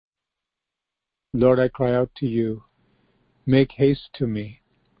Lord, I cry out to you. Make haste to me.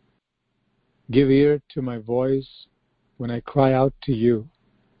 Give ear to my voice when I cry out to you.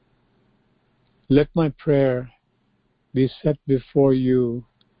 Let my prayer be set before you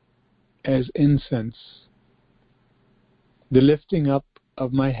as incense, the lifting up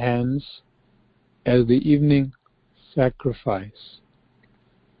of my hands as the evening sacrifice.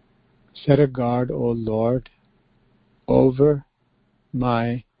 Set a guard, O Lord, over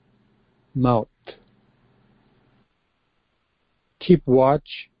my mouth. Keep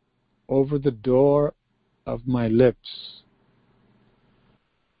watch over the door of my lips.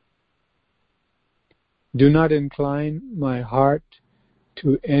 Do not incline my heart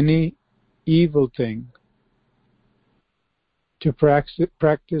to any evil thing, to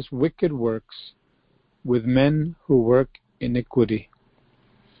practice wicked works with men who work iniquity.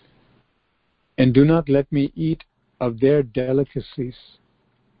 And do not let me eat of their delicacies.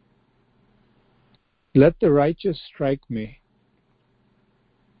 Let the righteous strike me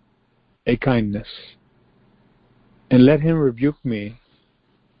a kindness, and let him rebuke me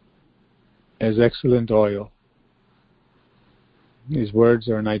as excellent oil. These words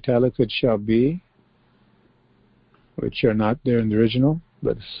are in italics. It shall be, which are not there in the original,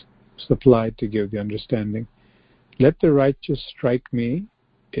 but supplied to give the understanding. Let the righteous strike me,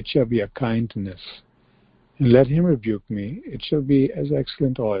 it shall be a kindness, and let him rebuke me, it shall be as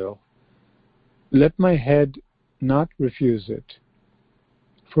excellent oil. Let my head not refuse it,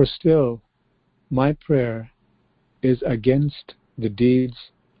 for still my prayer is against the deeds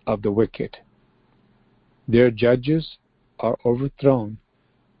of the wicked. Their judges are overthrown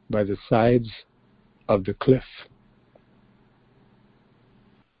by the sides of the cliff.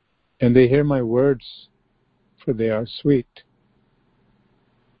 And they hear my words, for they are sweet.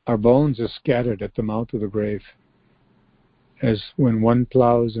 Our bones are scattered at the mouth of the grave, as when one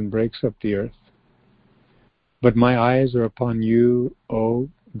plows and breaks up the earth. But my eyes are upon you, O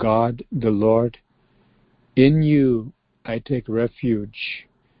God the Lord. In you I take refuge.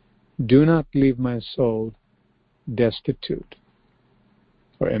 Do not leave my soul destitute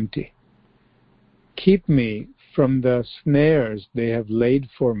or empty. Keep me from the snares they have laid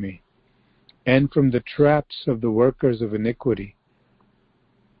for me, and from the traps of the workers of iniquity.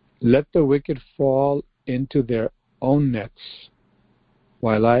 Let the wicked fall into their own nets,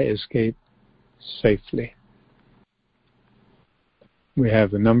 while I escape safely. We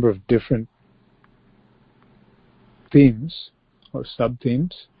have a number of different themes or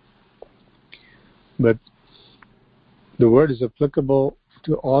sub-themes, but the word is applicable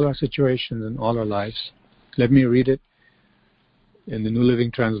to all our situations and all our lives. Let me read it in the New Living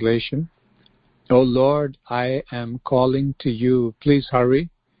Translation. O Lord, I am calling to you. Please hurry.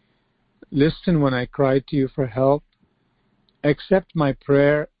 Listen when I cry to you for help. Accept my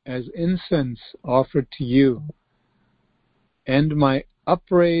prayer as incense offered to you, and my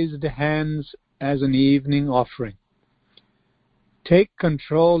upraised hands as an evening offering. Take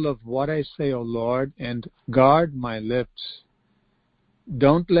control of what I say, O Lord, and guard my lips.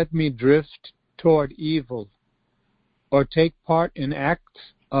 Don't let me drift toward evil or take part in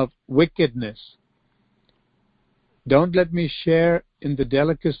acts of wickedness. Don't let me share in the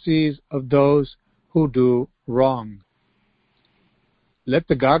delicacies of those who do wrong. Let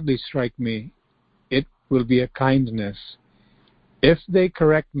the godly strike me. It will be a kindness. If they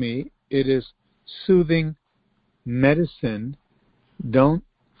correct me, it is soothing medicine. Don't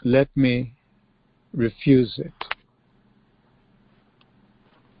let me refuse it.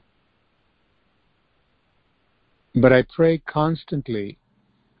 But I pray constantly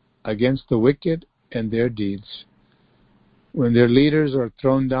against the wicked and their deeds. When their leaders are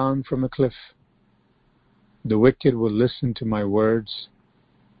thrown down from a cliff, the wicked will listen to my words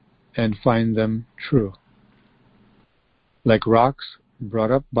and find them true. Like rocks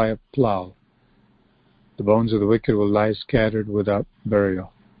brought up by a plow, the bones of the wicked will lie scattered without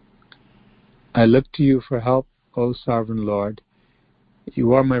burial. I look to you for help, O sovereign Lord.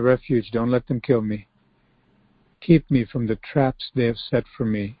 You are my refuge. Don't let them kill me. Keep me from the traps they have set for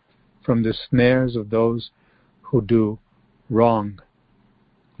me, from the snares of those who do wrong.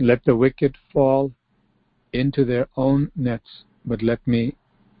 Let the wicked fall into their own nets, but let me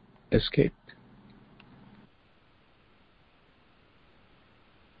escape.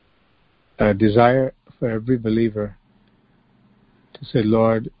 A desire for every believer to say,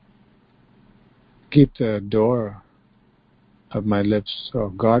 Lord, keep the door of my lips, or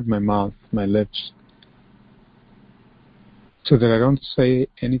guard my mouth, my lips, so that I don't say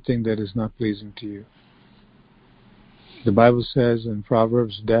anything that is not pleasing to you. The Bible says in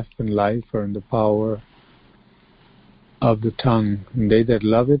Proverbs, death and life are in the power of the tongue, and they that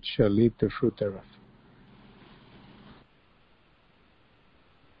love it shall eat the fruit thereof.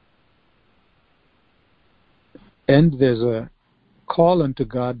 And there's a call unto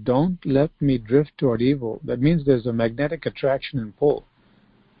God, don't let me drift toward evil. That means there's a magnetic attraction and pull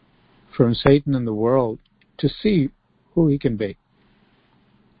from Satan and the world to see who he can bait.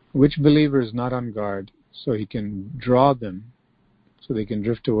 Which believer is not on guard, so he can draw them so they can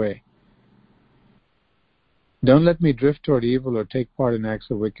drift away. Don't let me drift toward evil or take part in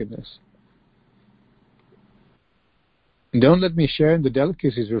acts of wickedness. Don't let me share in the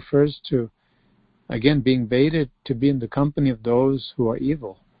delicacies refers to, again, being baited to be in the company of those who are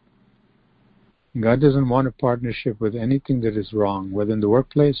evil. God doesn't want a partnership with anything that is wrong, whether in the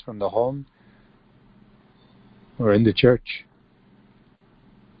workplace, from the home, or in the church.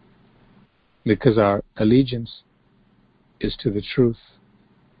 Because our allegiance is to the truth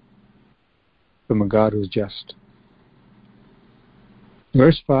from a God who is just.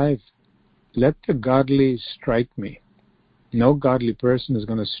 Verse 5, let the godly strike me. No godly person is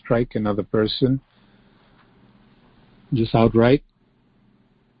going to strike another person just outright,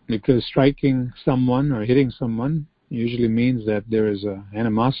 because striking someone or hitting someone usually means that there is a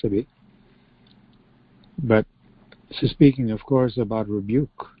animosity. But this is speaking, of course, about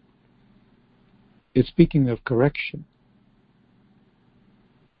rebuke. It's speaking of correction.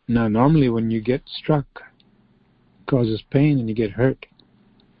 Now, normally when you get struck, it causes pain and you get hurt.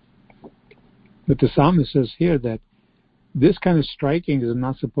 But the psalmist says here that this kind of striking is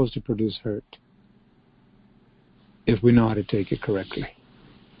not supposed to produce hurt if we know how to take it correctly.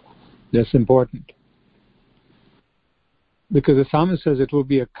 That's important. Because the psalmist says it will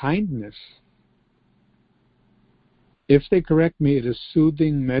be a kindness. If they correct me, it is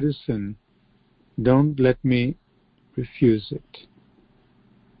soothing medicine. Don't let me refuse it.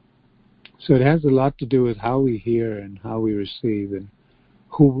 So it has a lot to do with how we hear and how we receive and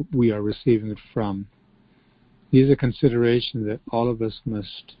who we are receiving it from. These are considerations that all of us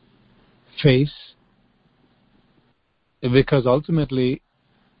must face, because ultimately,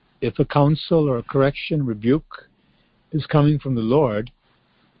 if a counsel or a correction, rebuke is coming from the Lord,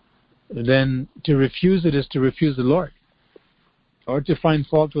 then to refuse it is to refuse the Lord, or to find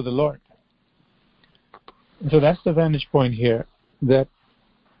fault with the Lord. And so that's the vantage point here, that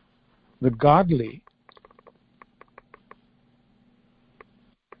the godly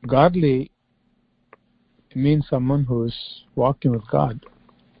means someone who is walking with God.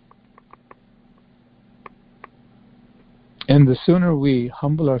 And the sooner we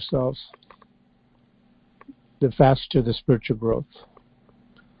humble ourselves, the faster the spiritual growth.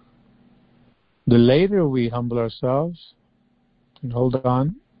 The later we humble ourselves and hold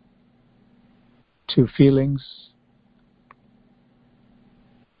on to feelings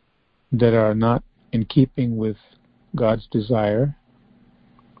that are not in keeping with God's desire,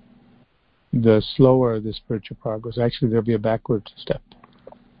 the slower the spiritual progress. Actually, there'll be a backward step.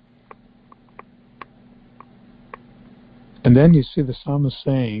 And then you see the psalmist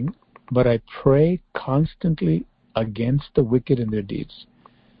saying, but I pray constantly against the wicked and their deeds.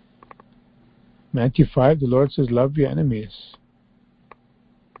 Matthew 5, the Lord says, love your enemies.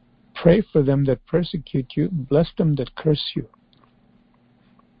 Pray for them that persecute you, bless them that curse you.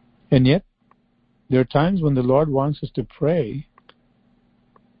 And yet, there are times when the Lord wants us to pray,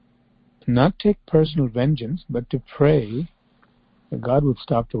 not take personal vengeance, but to pray that God would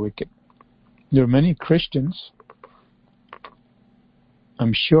stop the wicked. There are many Christians,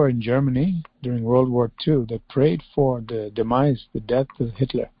 I'm sure in Germany during World War II, that prayed for the demise, the death of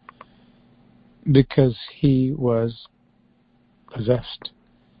Hitler, because he was possessed.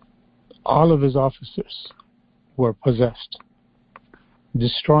 All of his officers were possessed,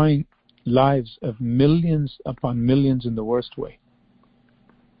 destroying lives of millions upon millions in the worst way.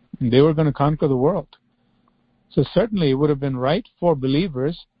 And they were going to conquer the world. So certainly it would have been right for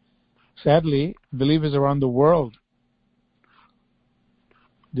believers. Sadly, believers around the world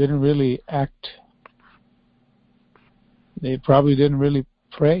didn't really act. They probably didn't really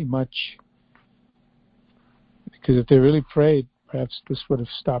pray much. Because if they really prayed, perhaps this would have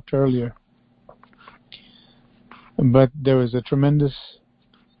stopped earlier. But there was a tremendous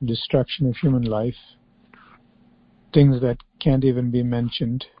destruction of human life. Things that can't even be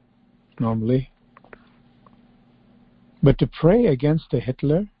mentioned normally. But to pray against a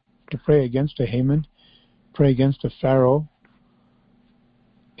Hitler, to pray against a Haman, pray against a Pharaoh,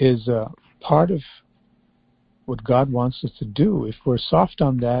 is a part of what God wants us to do. If we're soft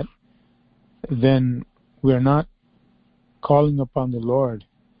on that, then we're not calling upon the Lord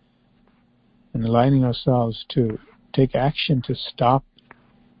and aligning ourselves to take action to stop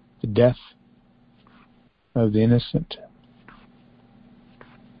the death of the innocent.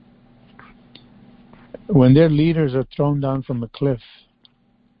 When their leaders are thrown down from a cliff,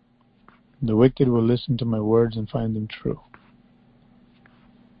 the wicked will listen to my words and find them true.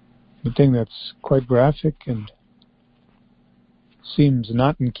 The thing that's quite graphic and seems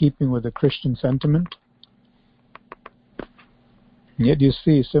not in keeping with the Christian sentiment. And yet you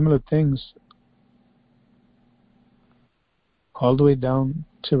see similar things all the way down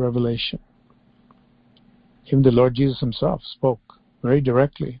to Revelation. Even the Lord Jesus himself spoke very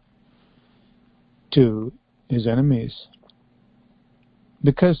directly to his enemies.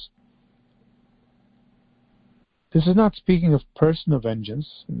 Because this is not speaking of personal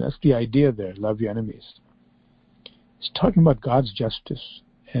vengeance, and that's the idea there, love your enemies. It's talking about God's justice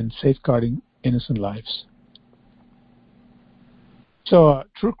and safeguarding innocent lives. So a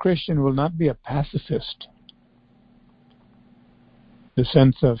true Christian will not be a pacifist. The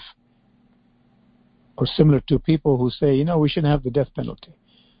sense of, or similar to people who say, we shouldn't have the death penalty.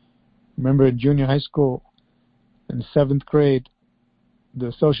 Remember in junior high school, in 7th grade,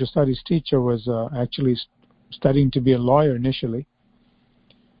 the social studies teacher was actually studying to be a lawyer initially.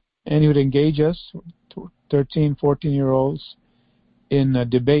 And he would engage us, 13, 14-year-olds, in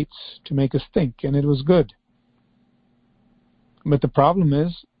debates to make us think, and it was good. But the problem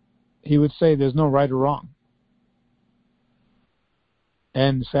is, he would say there's no right or wrong.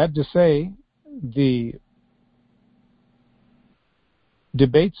 And sad to say, the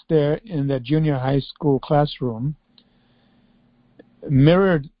debates there in that junior high school classroom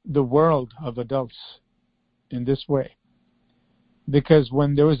mirrored the world of adults in this way. Because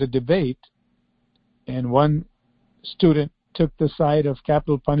when there was a debate and one student took the side of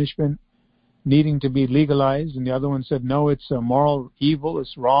capital punishment needing to be legalized and the other one said, no, it's a moral evil,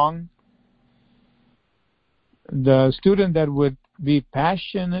 it's wrong, the student that would be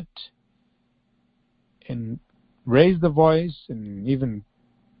passionate and raise the voice and even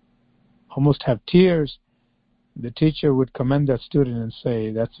almost have tears, the teacher would commend that student and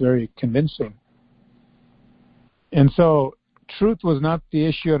say, that's very convincing. And so truth was not the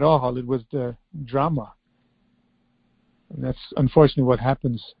issue at all, it was the drama. And that's unfortunately what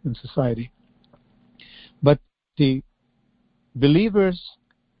happens in society. But the believers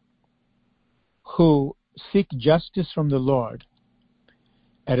who seek justice from the Lord,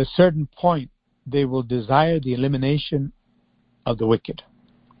 at a certain point, they will desire the elimination of the wicked.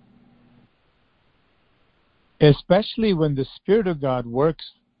 Especially when the Spirit of God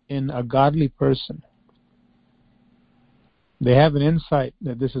works in a godly person. They have an insight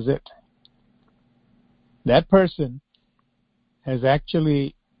that this is it. That person has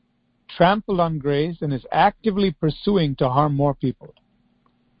actually trampled on grace and is actively pursuing to harm more people.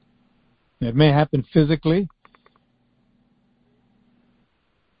 It may happen physically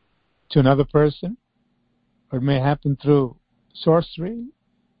to another person, or it may happen through sorcery,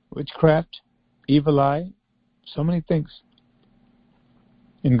 witchcraft, evil eye, so many things.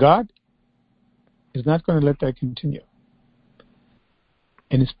 And God is not going to let that continue.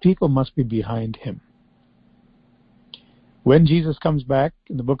 And his people must be behind him. When Jesus comes back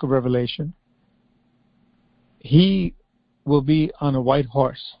in the book of Revelation, he will be on a white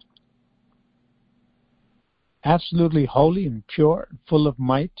horse, absolutely holy and pure, full of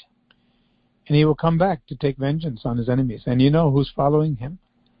might, and he will come back to take vengeance on his enemies. And you know who's following him?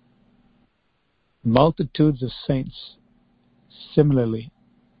 Multitudes of saints, similarly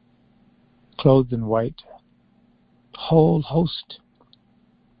clothed in white, whole host.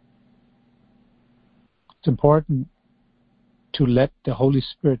 It's important to let the Holy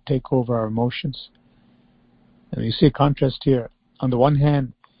Spirit take over our emotions. And you see a contrast here. On the one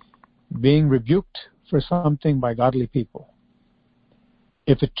hand, being rebuked for something by godly people.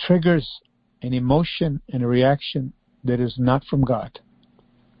 If it triggers an emotion and a reaction that is not from God,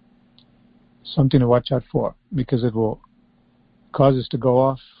 something to watch out for, because it will cause us to go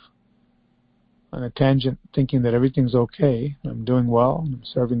off on a tangent thinking that everything's okay, I'm doing well, I'm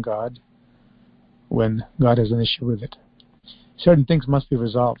serving God, when God has an issue with it. Certain things must be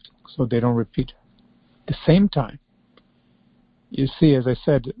resolved so they don't repeat. At the same time, you see, as I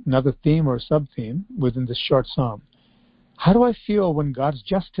said, another theme or sub-theme within this short psalm. How do I feel when God's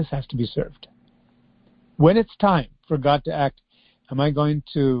justice has to be served? When it's time for God to act, am I going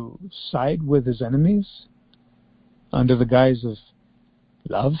to side with his enemies under the guise of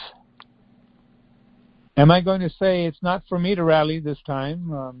love? Am I going to say, it's not for me to rally this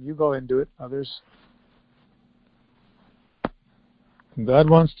time, you go and do it, others? God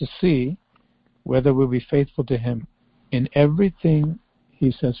wants to see whether we'll be faithful to him in everything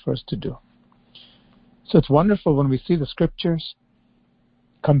he says for us to do. So it's wonderful when we see the scriptures,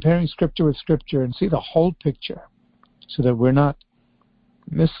 comparing scripture with scripture, and see the whole picture so that we're not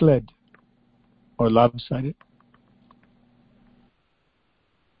misled or lopsided.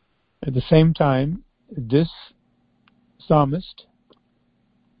 At the same time, this psalmist,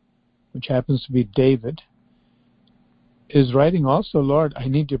 which happens to be David, is writing also, Lord, I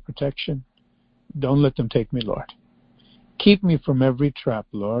need your protection. Don't let them take me, Lord. Keep me from every trap,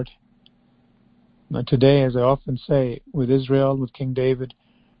 Lord. Now today, as I often say, with Israel, with King David,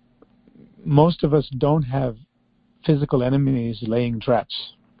 most of us don't have physical enemies laying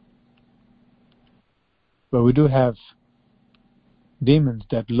traps. But we do have demons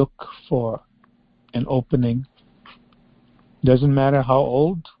that look for an opening. Doesn't matter how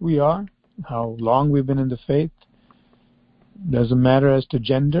old we are, how long we've been in the faith. Doesn't matter as to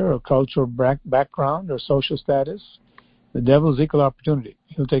gender or cultural background or social status. The devil's equal opportunity.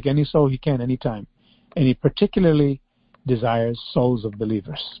 He'll take any soul he can anytime. And he particularly desires souls of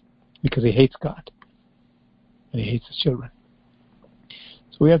believers because he hates God and he hates his children.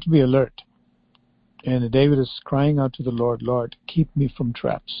 So we have to be alert. And David is crying out to the Lord, Lord, keep me from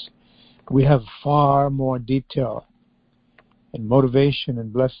traps. We have far more detail and motivation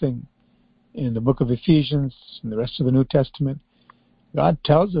and blessing in the book of Ephesians and the rest of the New Testament. God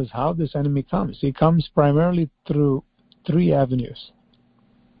tells us how this enemy comes. He comes primarily through 3 avenues.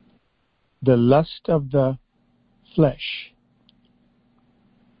 The lust of the flesh,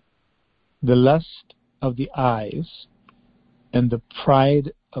 the lust of the eyes, and the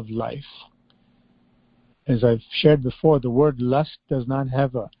pride of life. As I've shared before, the word lust does not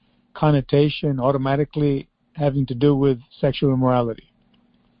have a connotation automatically having to do with sexual immorality.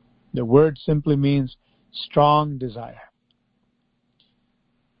 The word simply means strong desire.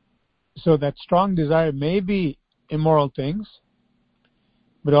 So that strong desire may be immoral things,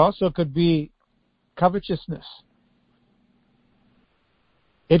 but also could be covetousness.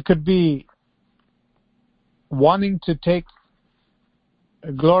 It could be wanting to take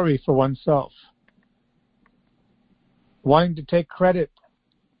glory for oneself, wanting to take credit,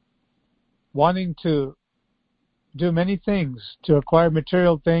 wanting to do many things, to acquire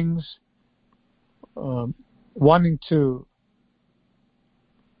material things, wanting to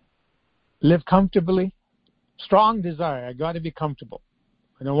live comfortably. Strong desire. I got to be comfortable.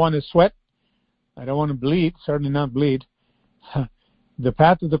 I don't want to sweat. I don't want to bleed. Certainly not bleed. The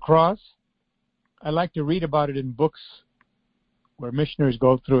path of the cross, I like to read about it in books where missionaries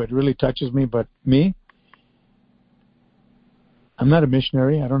go through it. It really touches me. But me, I'm not a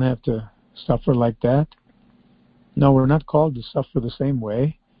missionary. I don't have to suffer like that. No, we're not called to suffer the same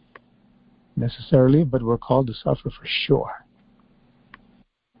way necessarily, but we're called to suffer for sure.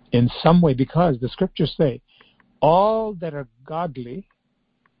 In some way, because the scriptures say, all that are godly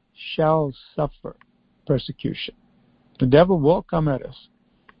shall suffer persecution. The devil will come at us.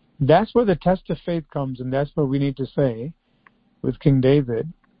 That's where the test of faith comes, and that's where we need to say, with King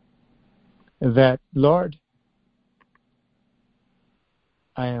David, that, Lord,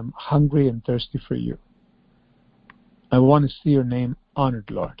 I am hungry and thirsty for you. I want to see your name honored,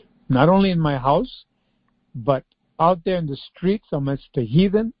 Lord. Not only in my house, but out there in the streets amidst the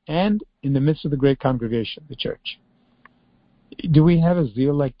heathen and in the midst of the great congregation, the church. Do we have a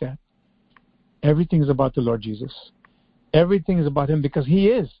zeal like that? Everything is about the Lord Jesus. Everything is about him because he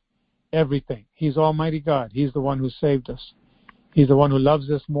is everything. He's Almighty God. He's the one who saved us. He's the one who loves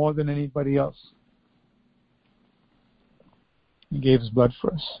us more than anybody else. He gave his blood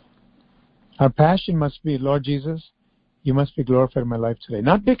for us. Our passion must be, Lord Jesus, you must be glorified in my life today.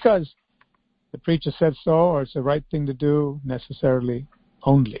 Not because the preacher said so or it's the right thing to do necessarily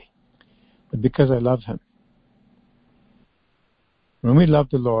only, but because I love him. When we love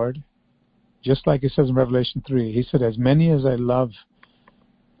the Lord, just like it says in Revelation 3, he said, as many as I love,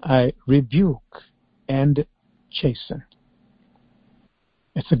 I rebuke and chasten.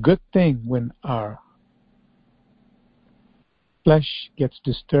 It's a good thing when our flesh gets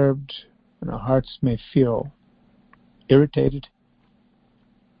disturbed and our hearts may feel irritated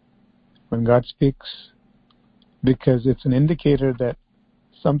when God speaks, because it's an indicator that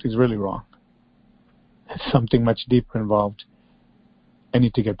something's really wrong. There's something much deeper involved. I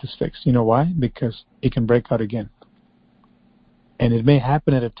need to get this fixed. You know why? Because it can break out again. And it may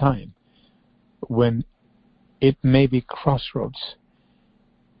happen at a time when it may be crossroads.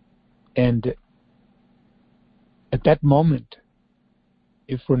 And at that moment,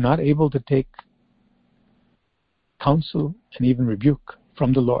 if we're not able to take counsel and even rebuke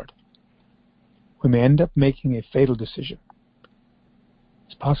from the Lord, we may end up making a fatal decision.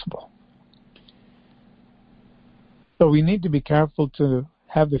 It's possible. So we need to be careful to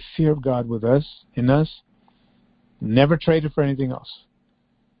have the fear of God with us, in us, never trade it for anything else.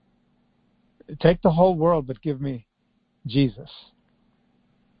 Take the whole world, but give me Jesus.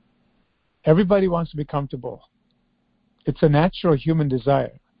 Everybody wants to be comfortable. It's a natural human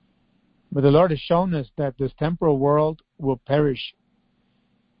desire. But the Lord has shown us that this temporal world will perish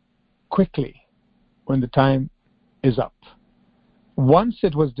quickly when the time is up. Once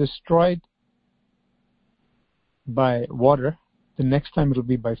it was destroyed by water, the next time it will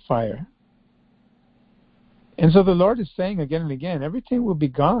be by fire. And so the Lord is saying again and again, everything will be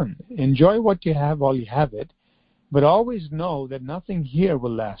gone. Enjoy what you have while you have it, but always know that nothing here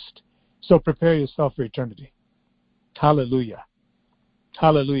will last. So prepare yourself for eternity. Hallelujah.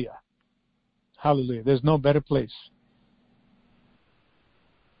 Hallelujah. Hallelujah. There's no better place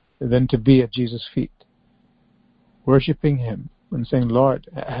than to be at Jesus' feet, worshiping Him and saying, Lord,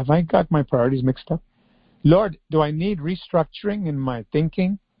 have I got my priorities mixed up? Lord, do I need restructuring in my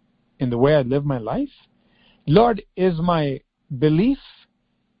thinking, in the way I live my life? Lord, is my belief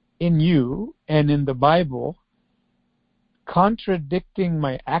in you and in the Bible contradicting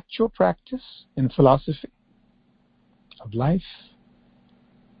my actual practice and philosophy of life?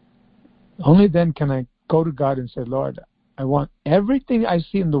 Only then can I go to God and say, Lord, I want everything I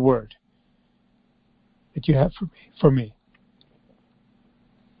see in the Word that you have for me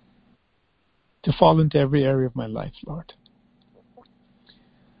to fall into every area of my life, Lord.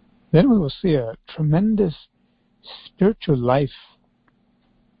 Then we will see a tremendous spiritual life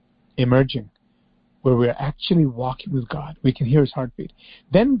emerging where we're actually walking with God. We can hear His heartbeat.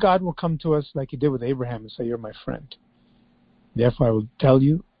 Then God will come to us like He did with Abraham and say, you're my friend. Therefore, I will tell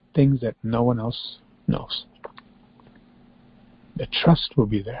you things that no one else knows. The trust will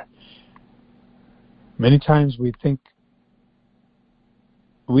be there. Many times we think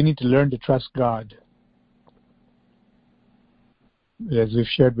we need to learn to trust God. As we've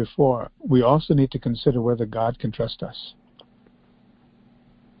shared before, we also need to consider whether God can trust us.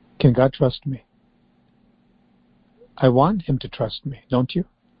 Can God trust me? I want Him to trust me, don't you?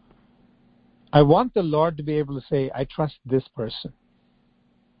 I want the Lord to be able to say, I trust this person,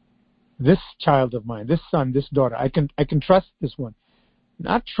 this child of mine, this son, this daughter. I can trust this one.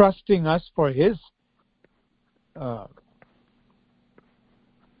 Not trusting us for His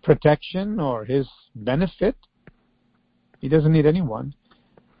protection or His benefit. He doesn't need anyone.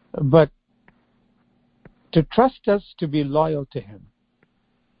 But to trust us to be loyal to Him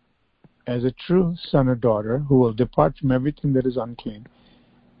as a true son or daughter who will depart from everything that is unclean,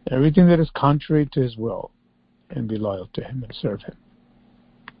 everything that is contrary to His will, and be loyal to Him and serve Him.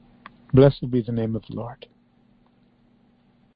 Blessed be the name of the Lord.